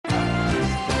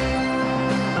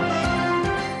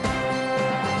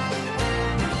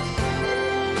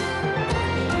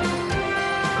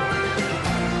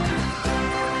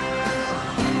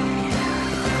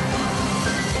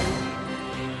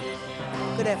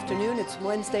afternoon. It's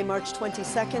Wednesday, March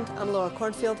 22nd. I'm Laura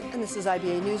Cornfield, and this is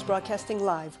IBA News broadcasting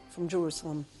live from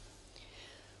Jerusalem.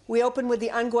 We open with the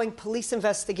ongoing police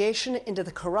investigation into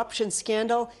the corruption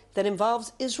scandal that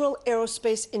involves Israel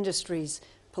Aerospace Industries.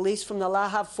 Police from the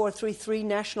Lahav 433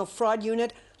 National Fraud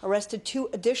Unit arrested 2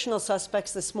 additional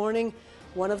suspects this morning.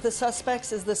 One of the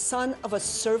suspects is the son of a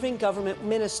serving government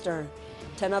minister.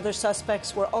 10 other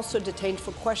suspects were also detained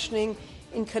for questioning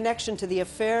in connection to the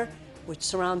affair, which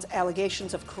surrounds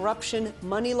allegations of corruption,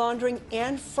 money laundering,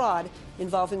 and fraud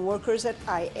involving workers at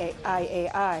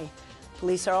IAI.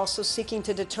 Police are also seeking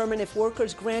to determine if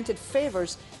workers granted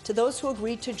favors to those who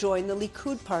agreed to join the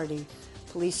Likud party.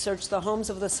 Police searched the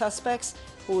homes of the suspects,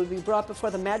 who will be brought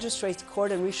before the magistrates'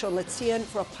 court in Rishon LeZion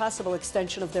for a possible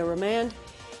extension of their remand.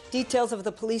 Details of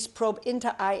the police probe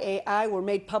into IAI were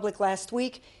made public last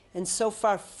week, and so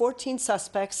far 14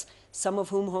 suspects, some of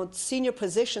whom hold senior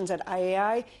positions at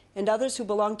IAI and others who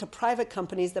belong to private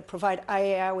companies that provide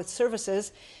IAI with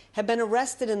services, have been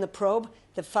arrested in the probe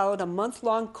that followed a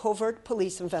month-long covert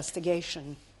police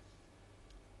investigation.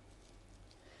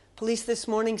 Police this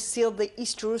morning sealed the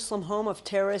East Jerusalem home of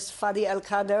terrorist Fadi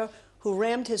El-Kader, who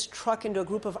rammed his truck into a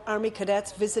group of Army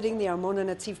cadets visiting the Armona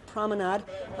Netziv promenade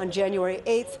on January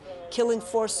 8th, killing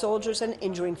 4 soldiers and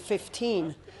injuring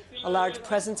 15. A large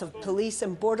presence of police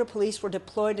and border police were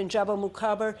deployed in Jabal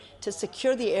Mukaber to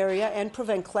secure the area and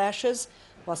prevent clashes,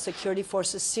 while security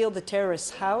forces sealed the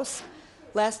terrorist's house.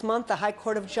 Last month, the High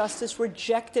Court of Justice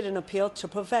rejected an appeal to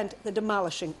prevent the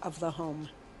demolishing of the home.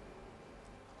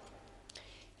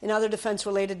 In other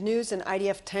defense-related news, an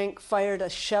IDF tank fired a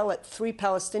shell at 3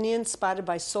 Palestinians spotted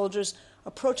by soldiers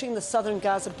approaching the southern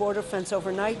Gaza border fence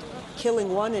overnight,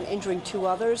 killing 1 and injuring 2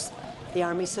 others. The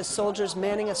Army says soldiers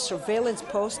manning a surveillance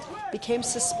post became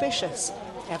suspicious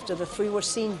after the 3 were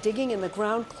seen digging in the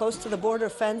ground close to the border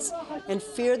fence and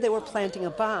feared they were planting a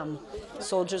bomb.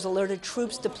 Soldiers alerted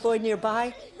troops deployed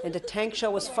nearby, and a tank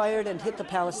shell was fired and hit the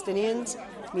Palestinians.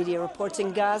 Media reports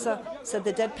in Gaza said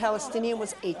the dead Palestinian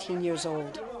was 18 years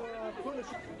old.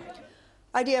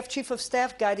 IDF Chief of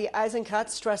Staff Gadi Eisenkot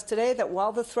stressed today that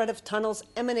while the threat of tunnels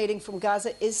emanating from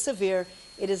Gaza is severe,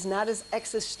 it is not as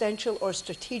existential or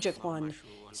strategic one.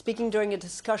 Speaking during a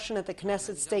discussion at the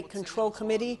Knesset State Control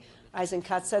Committee,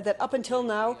 Eisenkot said that up until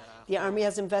now, the Army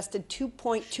has invested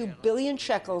 2.2 billion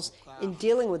shekels in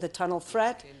dealing with the tunnel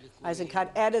threat. Eisenkot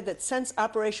added that since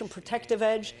Operation Protective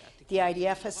Edge, the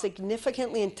IDF has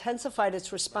significantly intensified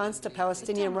its response to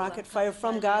Palestinian rocket fire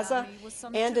from Gaza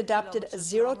and adopted a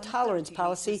zero-tolerance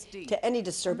policy to any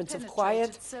disturbance of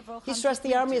quiet. He stressed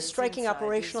the Army is striking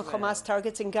operational Hamas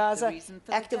targets in Gaza,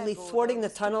 actively thwarting the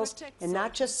tunnels, and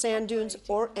not just sand dunes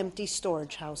or empty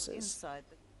storage houses.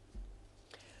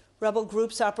 Rebel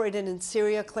groups operating in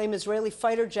Syria claim Israeli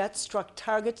fighter jets struck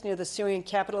targets near the Syrian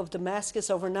capital of Damascus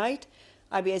overnight.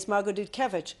 IBA's Margot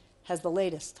Dudkevich has the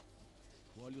latest.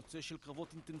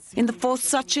 In the 4th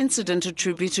such incident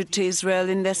attributed to Israel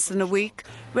in less than a week,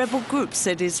 rebel groups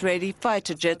said Israeli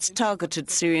fighter jets targeted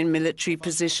Syrian military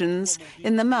positions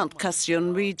in the Mount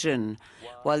Kasyon region.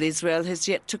 While Israel has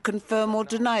yet to confirm or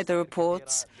deny the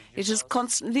reports, it has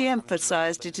constantly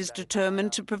emphasized it is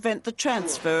determined to prevent the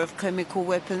transfer of chemical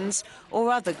weapons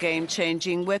or other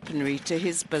game-changing weaponry to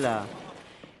Hezbollah.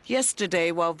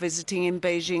 Yesterday, while visiting in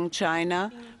Beijing,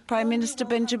 China, Prime Minister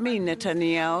Benjamin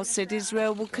Netanyahu said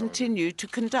Israel will continue to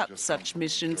conduct such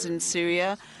missions in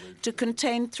Syria to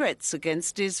contain threats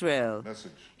against Israel.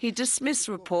 He dismissed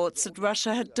reports that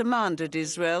Russia had demanded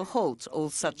Israel halt all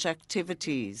such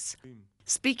activities.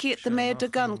 Speaking at the Meir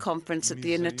Dagan conference at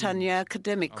the Netanyahu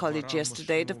Academic College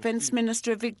yesterday, Defense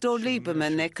Minister Avigdor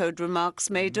Lieberman echoed remarks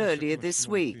made earlier this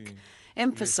week,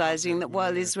 emphasizing that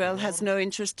while Israel has no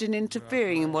interest in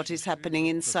interfering in what is happening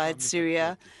inside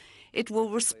Syria, it will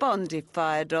respond if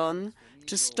fired on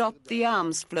to stop the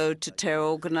arms flow to terror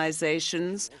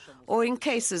organizations or in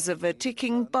cases of a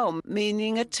ticking bomb,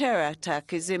 meaning a terror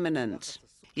attack is imminent.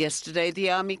 Yesterday, the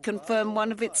army confirmed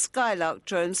one of its Skylark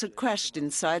drones had crashed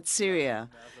inside Syria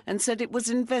and said it was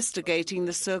investigating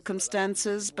the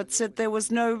circumstances, but said there was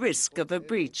no risk of a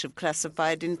breach of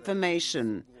classified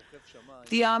information.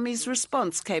 The army's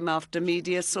response came after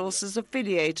media sources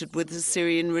affiliated with the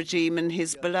Syrian regime and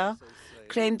Hezbollah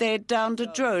claimed they had downed a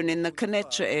drone in the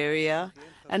Quneitra area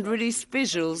and released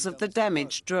visuals of the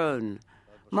damaged drone.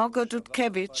 Margot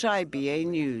Dudkevich, IBA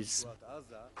News.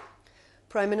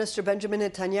 Prime Minister Benjamin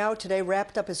Netanyahu today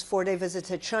wrapped up his 4-day visit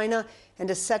to China and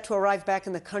is set to arrive back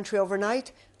in the country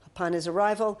overnight. Upon his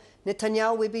arrival,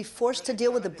 Netanyahu will be forced to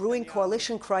deal with the brewing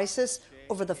coalition crisis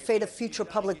over the fate of future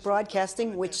public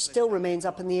broadcasting, which still remains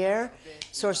up in the air.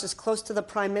 Sources close to the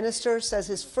Prime Minister says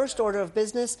his first order of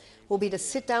business will be to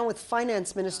sit down with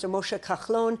Finance Minister Moshe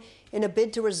Kahlon in a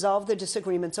bid to resolve their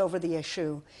disagreements over the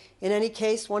issue. In any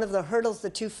case, one of the hurdles the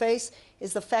two face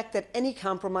is the fact that any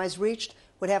compromise reached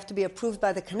would have to be approved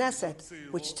by the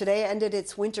Knesset, which today ended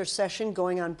its winter session,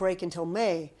 going on break until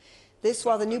May. This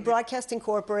while the new Broadcasting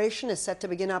Corporation is set to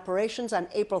begin operations on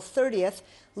April 30th,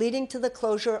 leading to the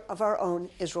closure of our own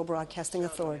Israel Broadcasting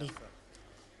Authority.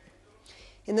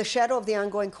 In the shadow of the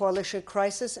ongoing coalition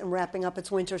crisis and wrapping up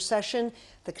its winter session,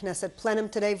 the Knesset plenum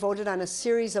today voted on a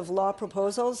series of law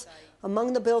proposals.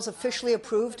 Among the bills officially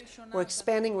approved were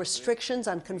expanding restrictions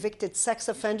on convicted sex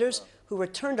offenders who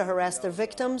return to harass their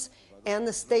victims, and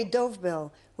the Stay Dove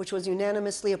bill, which was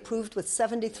unanimously approved with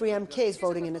 73 MKs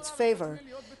voting in its favor.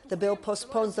 The bill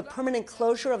postpones the permanent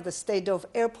closure of the Stay Dove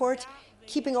airport,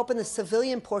 keeping open the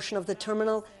civilian portion of the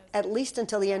terminal at least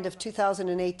until the end of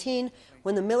 2018,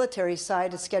 when the military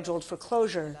side is scheduled for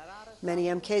closure. Many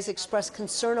MKs expressed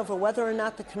concern over whether or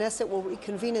not the Knesset will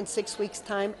reconvene in 6 weeks'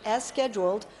 time as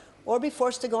scheduled, or be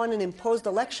forced to go on an imposed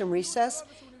election recess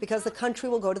because the country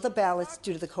will go to the ballots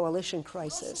due to the coalition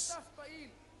crisis.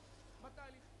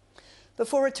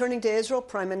 Before returning to Israel,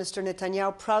 Prime Minister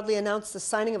Netanyahu proudly announced the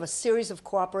signing of a series of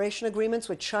cooperation agreements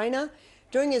with China.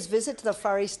 During his visit to the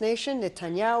Far East nation,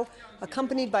 Netanyahu,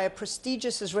 accompanied by a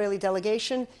prestigious Israeli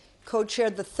delegation,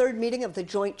 co-chaired the third meeting of the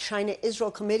joint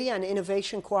China-Israel Committee on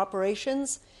Innovation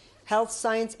Cooperations. Health,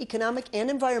 science, economic, and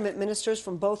environment ministers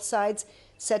from both sides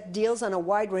set deals on a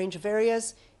wide range of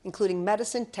areas, including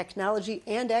medicine, technology,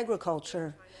 and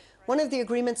agriculture. One of the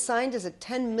agreements signed is a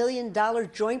 $10 million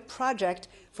joint project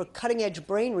for cutting-edge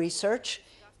brain research.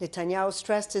 Netanyahu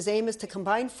stressed his aim is to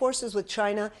combine forces with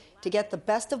China to get the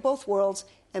best of both worlds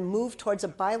and move towards a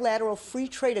bilateral free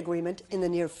trade agreement in the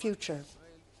near future.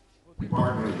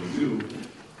 Partnering with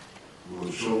you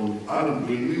will show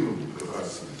unbelievable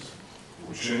capacities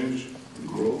for change and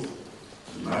growth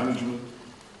and management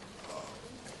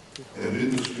and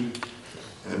industry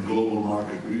and global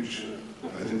market reach.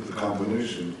 I think the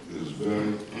combination is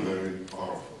very, very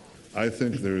powerful. I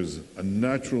think there is a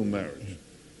natural marriage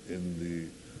in the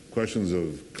questions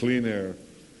of clean air,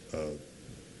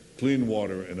 clean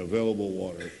water and available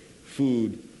water,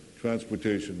 food,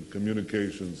 transportation,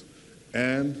 communications,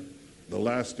 and the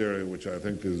last area, which I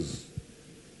think is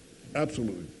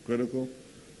absolutely critical,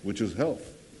 which is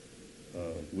health.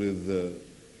 With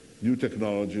new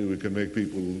technology, we can make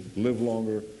people live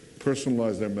longer,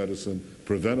 personalize their medicine,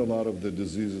 prevent a lot of the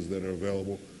diseases that are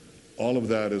available. All of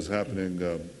that is happening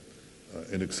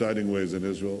in exciting ways in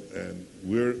Israel, and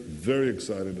we're very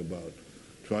excited about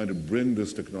trying to bring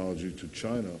this technology to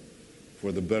China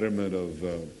for the betterment of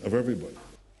everybody.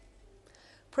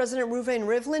 President Reuven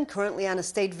Rivlin, currently on a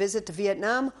state visit to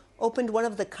Vietnam, opened one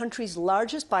of the country's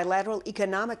largest bilateral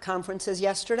economic conferences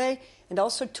yesterday and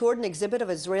also toured an exhibit of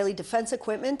Israeli defense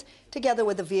equipment together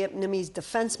with the Vietnamese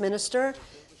defense minister.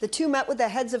 The two met with the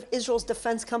heads of Israel's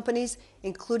defense companies,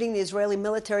 including the Israeli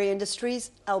military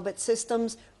industries, Elbit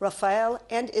Systems, Rafael,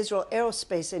 and Israel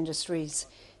Aerospace Industries.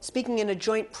 Speaking in a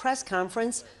joint press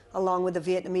conference, along with the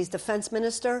Vietnamese defense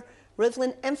minister,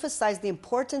 Rivlin emphasized the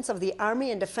importance of the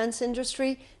army and defense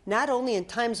industry, not only in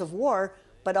times of war,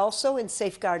 but also in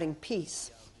safeguarding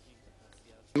peace.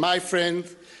 My friend,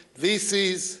 this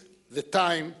is the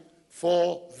time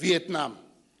for Vietnam.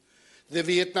 The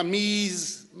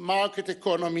Vietnamese market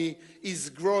economy is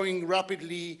growing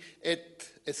rapidly at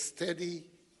a steady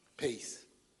pace.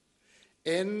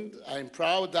 And I'm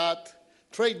proud that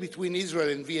trade between Israel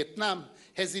and Vietnam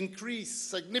has increased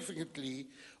significantly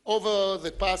over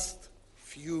the past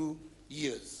few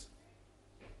years.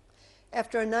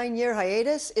 After a 9-year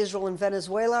hiatus, Israel and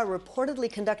Venezuela are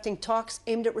reportedly conducting talks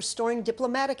aimed at restoring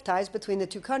diplomatic ties between the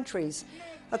two countries.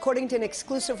 According to an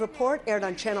exclusive report aired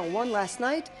on Channel 1 last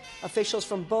night, officials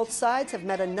from both sides have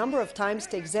met a number of times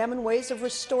to examine ways of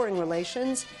restoring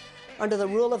relations. Under the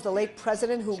rule of the late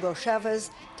President Hugo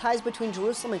Chavez, ties between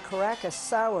Jerusalem and Caracas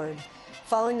soured.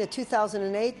 Following the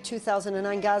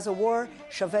 2008-2009 Gaza war,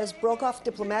 Chavez broke off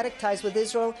diplomatic ties with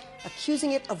Israel,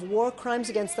 accusing it of war crimes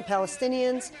against the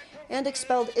Palestinians, and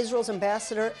expelled Israel's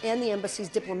ambassador and the embassy's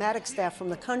diplomatic staff from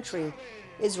the country.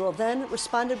 Israel then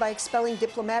responded by expelling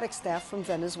diplomatic staff from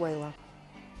Venezuela.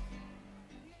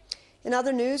 In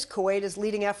other news, Kuwait is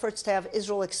leading efforts to have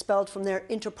Israel expelled from their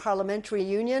interparliamentary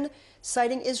union,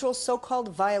 citing Israel's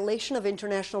so-called violation of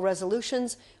international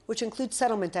resolutions, which include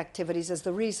settlement activities, as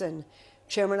the reason.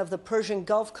 Chairman of the Persian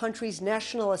Gulf country's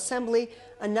National Assembly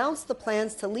announced the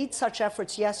plans to lead such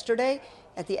efforts yesterday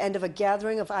at the end of a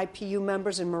gathering of IPU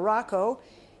members in Morocco.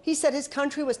 He said his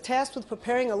country was tasked with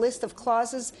preparing a list of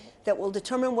clauses that will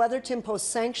determine whether to impose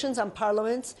sanctions on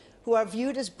parliaments who are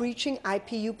viewed as breaching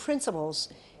IPU principles.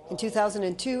 In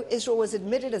 2002, Israel was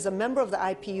admitted as a member of the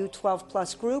IPU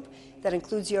 12+ group that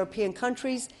includes European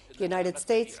countries, the United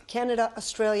States, Canada,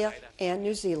 Australia, and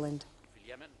New Zealand.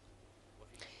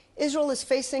 Israel is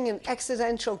facing an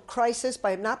existential crisis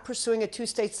by not pursuing a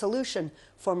two-state solution,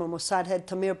 former Mossad head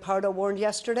Tamir Pardo warned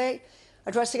yesterday.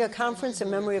 Addressing a conference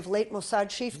in memory of late Mossad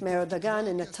chief Meir Dagan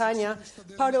in Netanya,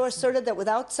 Pardo asserted that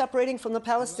without separating from the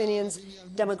Palestinians,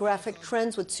 demographic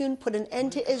trends would soon put an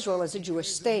end to Israel as a Jewish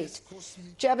state.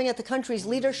 Jabbing at the country's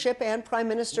leadership and Prime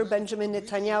Minister Benjamin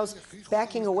Netanyahu's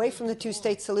backing away from the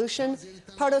two-state solution,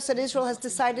 Pardo said Israel has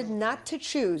decided not to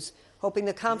choose, hoping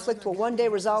the conflict will one day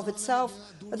resolve itself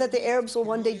or that the Arabs will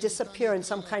one day disappear in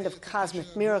some kind of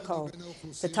cosmic miracle.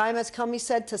 The time has come, he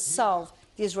said, to solve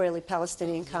the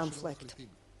Israeli-Palestinian conflict.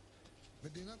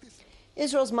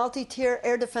 Israel's multi-tier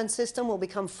air defense system will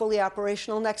become fully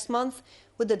operational next month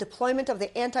with the deployment of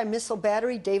the anti-missile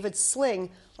battery David Sling,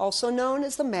 also known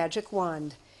as the Magic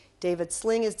Wand. David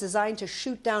Sling is designed to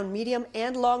shoot down medium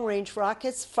and long-range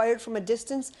rockets fired from a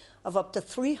distance of up to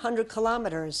 300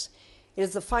 kilometers. It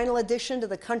is the final addition to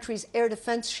the country's air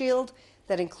defense shield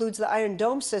that includes the Iron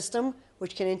Dome system,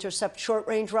 which can intercept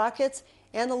short-range rockets,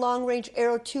 and the long-range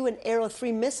Arrow 2 and Arrow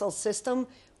 3 missile system,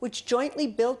 which, jointly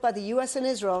built by the U.S. and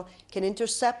Israel, can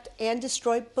intercept and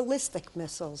destroy ballistic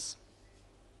missiles.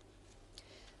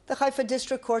 The Haifa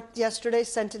District Court yesterday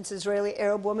sentenced Israeli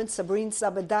Arab woman Sabrin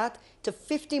Zabidat to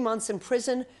 50 months in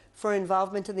prison for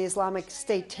involvement in the Islamic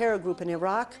State terror group in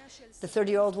Iraq. The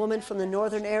 30-year-old woman from the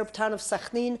northern Arab town of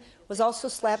Sakhnin was also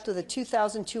slapped with a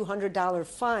 $2,200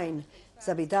 fine.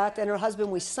 Zabidat and her husband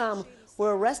Wissam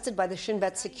were arrested by the Shin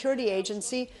Bet security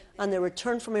agency on their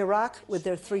return from Iraq with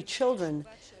their 3 children.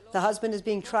 The husband is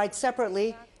being tried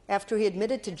separately after he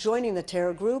admitted to joining the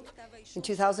terror group. In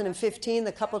 2015,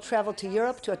 the couple traveled to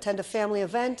Europe to attend a family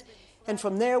event, and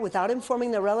from there, without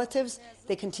informing their relatives,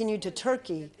 they continued to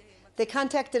Turkey. They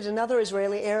contacted another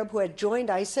Israeli Arab who had joined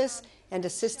ISIS and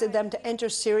assisted them to enter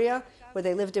Syria, where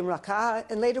they lived in Raqqa,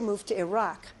 and later moved to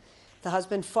Iraq. The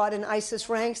husband fought in ISIS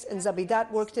ranks, and Zabidat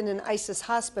worked in an ISIS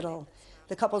hospital.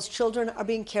 The couple's children are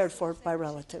being cared for by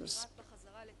relatives.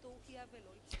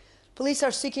 Police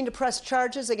are seeking to press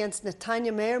charges against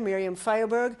Netanya Mayor Miriam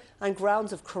Feuerberg on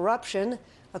grounds of corruption.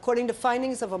 According to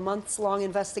findings of a months-long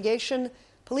investigation,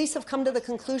 police have come to the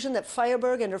conclusion that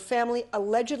Feuerberg and her family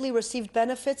allegedly received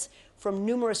benefits from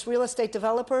numerous real estate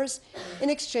developers in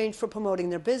exchange for promoting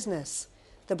their business.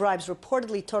 The bribes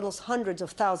reportedly totals hundreds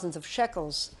of thousands of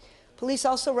shekels. Police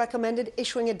also recommended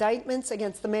issuing indictments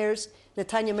against the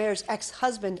Netanya Mayor's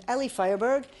ex-husband, Eli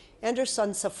Feuerberg, and her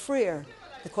son, Safrir.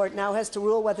 The court now has to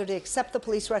rule whether to accept the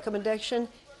police recommendation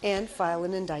and file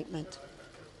an indictment.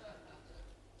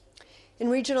 In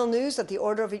regional news, at the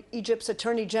order of Egypt's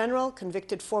Attorney General,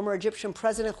 convicted former Egyptian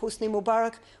President Hosni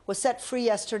Mubarak was set free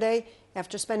yesterday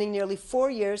after spending nearly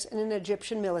 4 years in an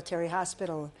Egyptian military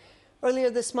hospital. Earlier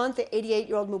this month, the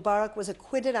 88-year-old Mubarak was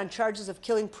acquitted on charges of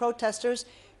killing protesters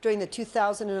during the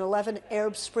 2011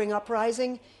 Arab Spring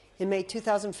uprising. In May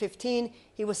 2015,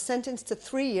 he was sentenced to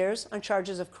 3 years on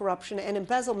charges of corruption and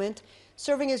embezzlement,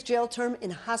 serving his jail term in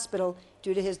hospital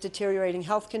due to his deteriorating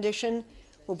health condition.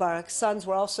 Mubarak's sons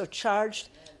were also charged.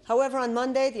 However, on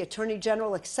Monday, the Attorney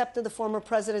General accepted the former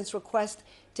president's request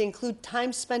to include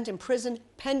time spent in prison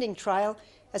pending trial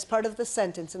as part of the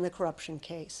sentence in the corruption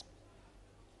case.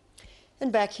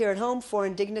 And back here at home,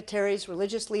 foreign dignitaries,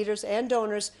 religious leaders, and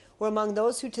donors were among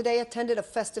those who today attended a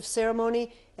festive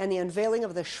ceremony and the unveiling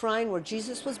of the shrine where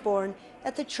Jesus was born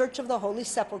at the Church of the Holy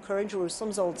Sepulchre in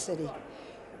Jerusalem's Old City.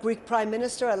 Greek Prime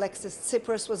Minister Alexis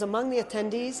Tsipras was among the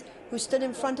attendees who stood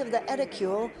in front of the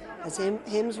edicule as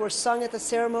hymns were sung at the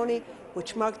ceremony,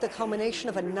 which marked the culmination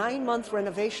of a 9-month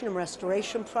renovation and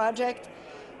restoration project.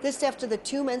 This after the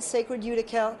tomb and sacred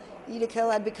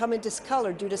Eutychel had become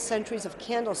discolored due to centuries of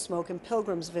candle smoke and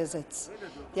pilgrims' visits.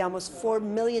 The almost $4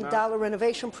 million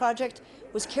renovation project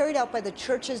was carried out by the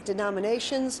church's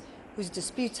denominations, whose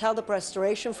disputes held up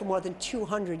restoration for more than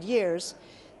 200 years.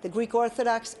 The Greek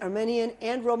Orthodox, Armenian,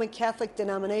 and Roman Catholic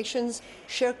denominations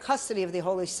share custody of the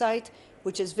holy site,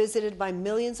 which is visited by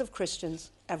millions of Christians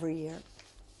every year.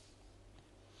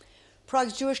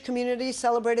 Prague's Jewish community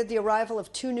celebrated the arrival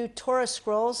of 2 new Torah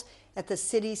scrolls at the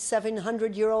city's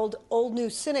 700-year-old Old New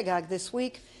Synagogue this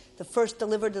week, the first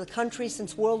delivered to the country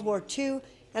since World War II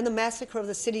and the massacre of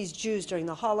the city's Jews during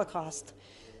the Holocaust.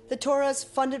 The Torahs,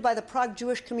 funded by the Prague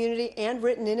Jewish community and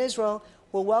written in Israel,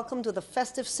 were welcomed with a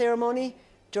festive ceremony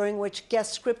during which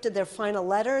guests scripted their final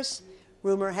letters.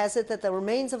 Rumor has it that the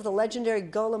remains of the legendary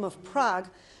Golem of Prague,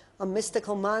 a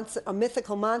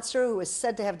mythical monster who is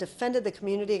said to have defended the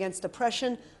community against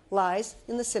oppression, lies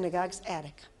in the synagogue's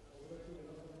attic.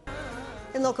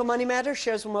 In local money matters,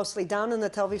 shares were mostly down in the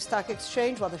Tel Aviv Stock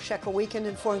Exchange, while the shekel weakened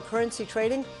in foreign currency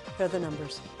trading. Here are the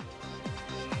numbers.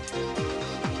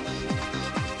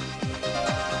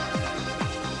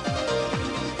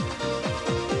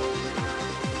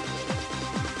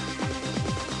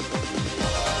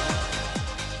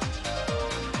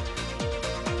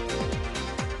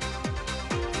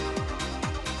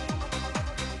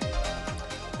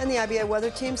 And the IBA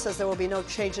weather team says there will be no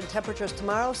change in temperatures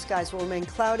tomorrow. Skies will remain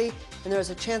cloudy, and there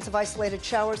is a chance of isolated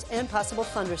showers and possible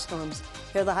thunderstorms.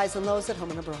 Here are the highs and lows at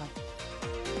home and abroad.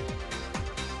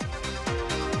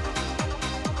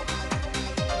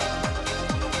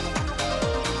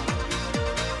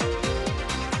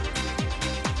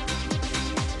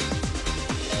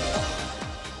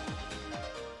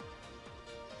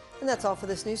 And that's all for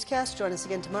this newscast. Join us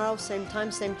again tomorrow, same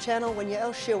time, same channel, when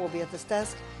Yael Shir will be at this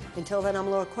desk. Until then, I'm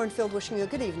Laura Cornfield wishing you a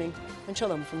good evening and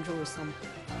shalom from Jerusalem.